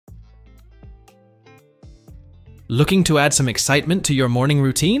Looking to add some excitement to your morning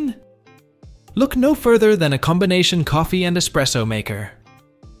routine? Look no further than a combination coffee and espresso maker.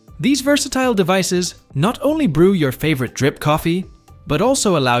 These versatile devices not only brew your favorite drip coffee, but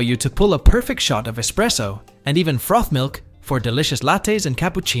also allow you to pull a perfect shot of espresso and even froth milk for delicious lattes and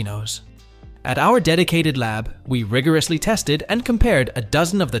cappuccinos. At our dedicated lab, we rigorously tested and compared a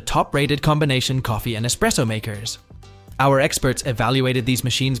dozen of the top-rated combination coffee and espresso makers. Our experts evaluated these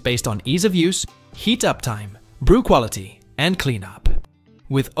machines based on ease of use, heat up time, brew quality, and cleanup.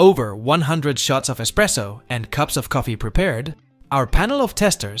 With over 100 shots of espresso and cups of coffee prepared, our panel of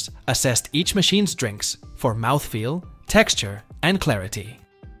testers assessed each machine's drinks for mouthfeel, texture, and clarity.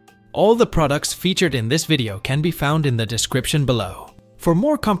 All the products featured in this video can be found in the description below. For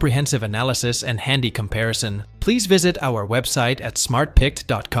more comprehensive analysis and handy comparison, please visit our website at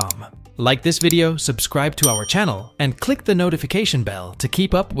smartpicked.com. Like this video, subscribe to our channel, and click the notification bell to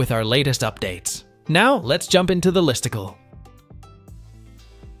keep up with our latest updates. Now, let's jump into the listicle.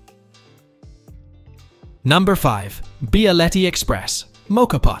 Number 5. Bialetti Express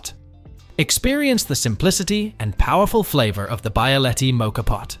Moka Pot. Experience the simplicity and powerful flavor of the Bialetti Moka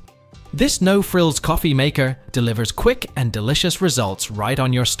Pot. This no-frills coffee maker delivers quick and delicious results right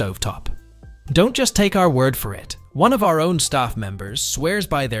on your stovetop. Don't just take our word for it. One of our own staff members swears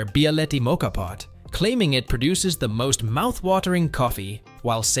by their Bialetti Moka Pot, claiming it produces the most mouth-watering coffee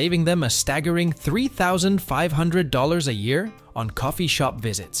while saving them a staggering $3,500 a year on coffee shop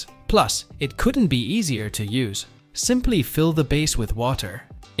visits. Plus, it couldn't be easier to use. Simply fill the base with water,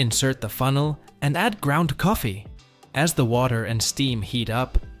 insert the funnel, and add ground coffee. As the water and steam heat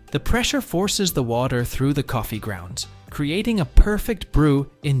up, the pressure forces the water through the coffee grounds, creating a perfect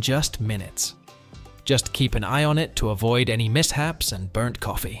brew in just minutes. Just keep an eye on it to avoid any mishaps and burnt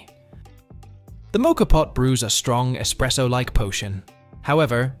coffee. The Moka Pot brews a strong espresso-like potion.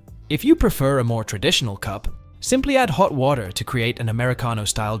 However, if you prefer a more traditional cup, simply add hot water to create an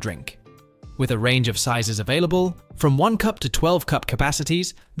Americano-style drink. With a range of sizes available, from 1 cup to 12 cup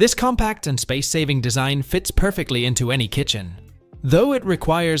capacities, this compact and space-saving design fits perfectly into any kitchen. Though it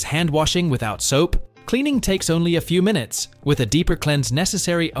requires hand washing without soap, cleaning takes only a few minutes, with a deeper cleanse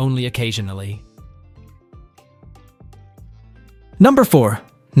necessary only occasionally. Number 4.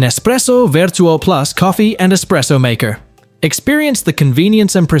 Nespresso Vertuo Plus Coffee and Espresso Maker. Experience the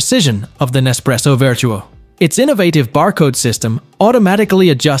convenience and precision of the Nespresso Vertuo. Its innovative barcode system automatically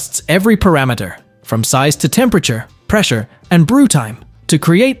adjusts every parameter, from size to temperature, pressure, and brew time, to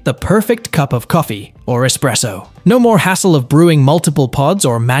create the perfect cup of coffee or espresso. No more hassle of brewing multiple pods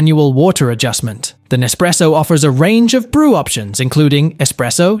or manual water adjustment. The Nespresso offers a range of brew options including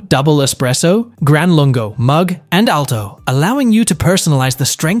espresso, double espresso, gran lungo, mug, and alto, allowing you to personalize the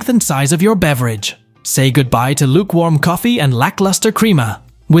strength and size of your beverage. Say goodbye to lukewarm coffee and lackluster crema.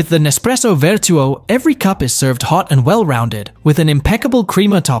 With the Nespresso Vertuo, every cup is served hot and well-rounded, with an impeccable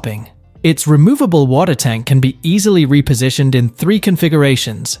crema topping. Its removable water tank can be easily repositioned in 3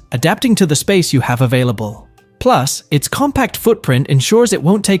 configurations, adapting to the space you have available. Plus, its compact footprint ensures it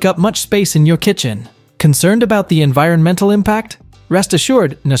won't take up much space in your kitchen. Concerned about the environmental impact? Rest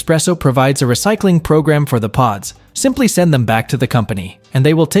assured, Nespresso provides a recycling program for the pods. Simply send them back to the company, and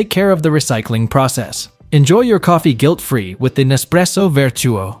they will take care of the recycling process. Enjoy your coffee guilt-free with the Nespresso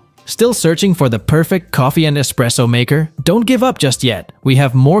Vertuo. Still searching for the perfect coffee and espresso maker? Don't give up just yet. We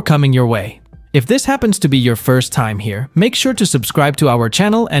have more coming your way. If this happens to be your first time here, make sure to subscribe to our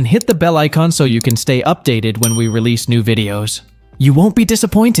channel and hit the bell icon so you can stay updated when we release new videos. You won't be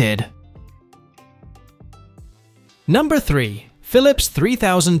disappointed. Number 3. Philips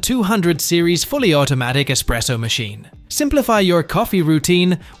 3200 series fully automatic espresso machine. Simplify your coffee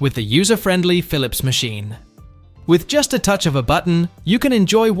routine with the user-friendly Philips machine. With just a touch of a button, you can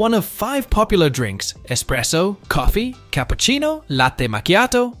enjoy one of 5 popular drinks: espresso, coffee, cappuccino, latte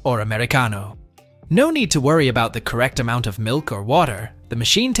macchiato, or americano. No need to worry about the correct amount of milk or water. The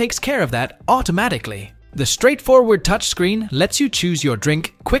machine takes care of that automatically. The straightforward touchscreen lets you choose your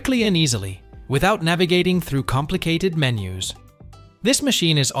drink quickly and easily, without navigating through complicated menus. This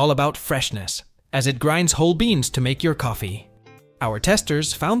machine is all about freshness, as it grinds whole beans to make your coffee. Our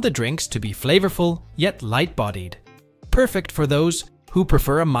testers found the drinks to be flavorful yet light-bodied, perfect for those who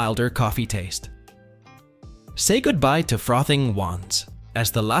prefer a milder coffee taste. Say goodbye to frothing wands,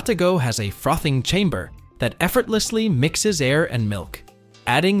 as the Latigo has a frothing chamber that effortlessly mixes air and milk,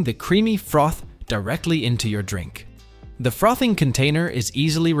 adding the creamy froth directly into your drink. The frothing container is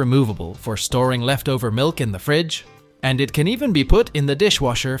easily removable for storing leftover milk in the fridge, and it can even be put in the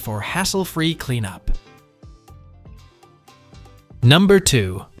dishwasher for hassle-free cleanup. Number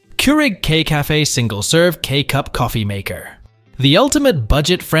 2. Keurig K-Cafe Single Serve K-Cup Coffee Maker. The ultimate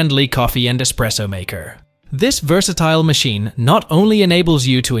budget-friendly coffee and espresso maker. This versatile machine not only enables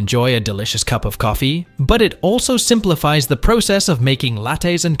you to enjoy a delicious cup of coffee, but it also simplifies the process of making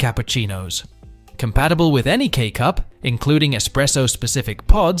lattes and cappuccinos. Compatible with any K-cup, including espresso-specific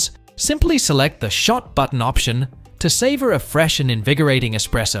pods, simply select the shot button option to savor a fresh and invigorating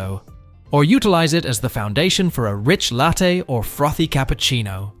espresso, or utilize it as the foundation for a rich latte or frothy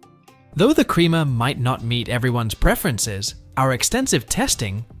cappuccino. Though the creamer might not meet everyone's preferences, our extensive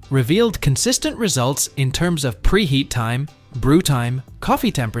testing revealed consistent results in terms of preheat time, brew time,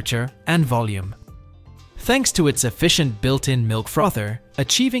 coffee temperature, and volume. Thanks to its efficient built-in milk frother,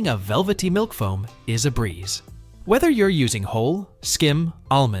 achieving a velvety milk foam is a breeze. Whether you're using whole, skim,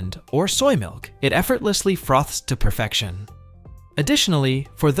 almond, or soy milk, it effortlessly froths to perfection. Additionally,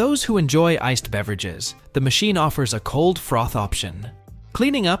 for those who enjoy iced beverages, the machine offers a cold froth option.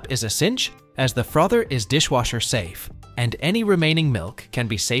 Cleaning up is a cinch, as the frother is dishwasher safe, and any remaining milk can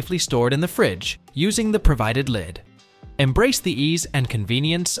be safely stored in the fridge using the provided lid. Embrace the ease and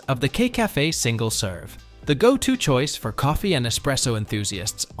convenience of the K-Cafe single serve, the go-to choice for coffee and espresso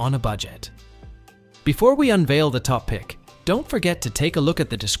enthusiasts on a budget. Before we unveil the top pick, don't forget to take a look at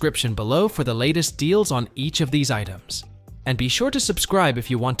the description below for the latest deals on each of these items. And be sure to subscribe if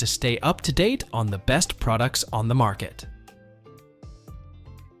you want to stay up to date on the best products on the market.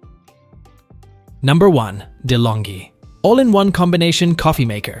 Number 1. DeLonghi. All-in-one combination coffee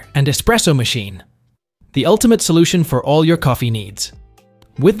maker and espresso machine. The ultimate solution for all your coffee needs.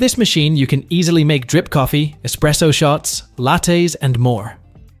 With this machine, you can easily make drip coffee, espresso shots, lattes, and more.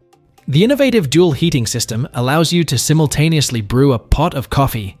 The innovative dual heating system allows you to simultaneously brew a pot of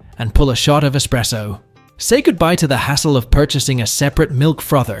coffee and pull a shot of espresso. Say goodbye to the hassle of purchasing a separate milk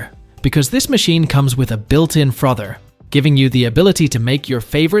frother, because this machine comes with a built-in frother, giving you the ability to make your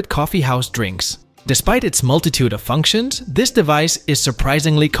favorite coffee house drinks. Despite its multitude of functions, this device is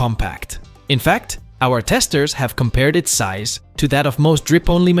surprisingly compact. In fact, our testers have compared its size to that of most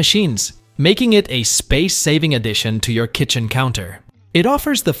drip-only machines, making it a space-saving addition to your kitchen counter. It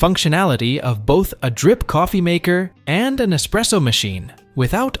offers the functionality of both a drip coffee maker and an espresso machine,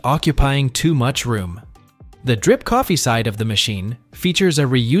 without occupying too much room. The drip coffee side of the machine features a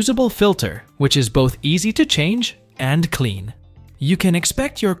reusable filter, which is both easy to change and clean. You can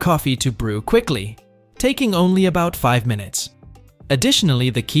expect your coffee to brew quickly, taking only about 5 minutes. Additionally,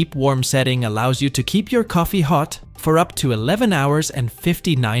 the keep warm setting allows you to keep your coffee hot for up to 11 hours and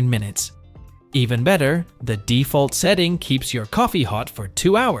 59 minutes. Even better, the default setting keeps your coffee hot for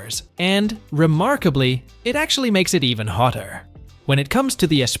 2 hours, and remarkably, it actually makes it even hotter. When it comes to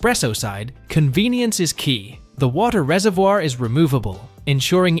the espresso side, convenience is key. The water reservoir is removable,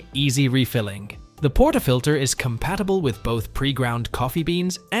 ensuring easy refilling. The portafilter is compatible with both pre-ground coffee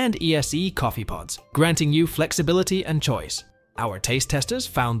beans and ESE coffee pods, granting you flexibility and choice. Our taste testers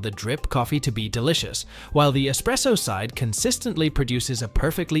found the drip coffee to be delicious, while the espresso side consistently produces a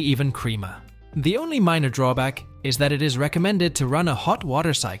perfectly even crema. The only minor drawback is that it is recommended to run a hot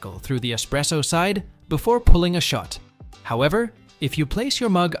water cycle through the espresso side before pulling a shot. However, if you place your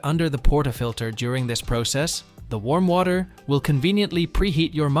mug under the portafilter during this process, the warm water will conveniently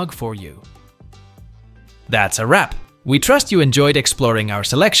preheat your mug for you. That's a wrap! We trust you enjoyed exploring our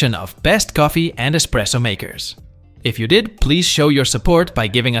selection of best coffee and espresso makers. If you did, please show your support by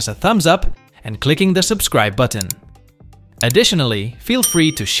giving us a thumbs up and clicking the subscribe button. Additionally, feel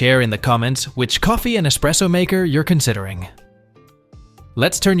free to share in the comments which coffee and espresso maker you're considering.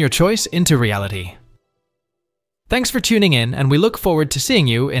 Let's turn your choice into reality. Thanks for tuning in, and we look forward to seeing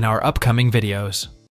you in our upcoming videos.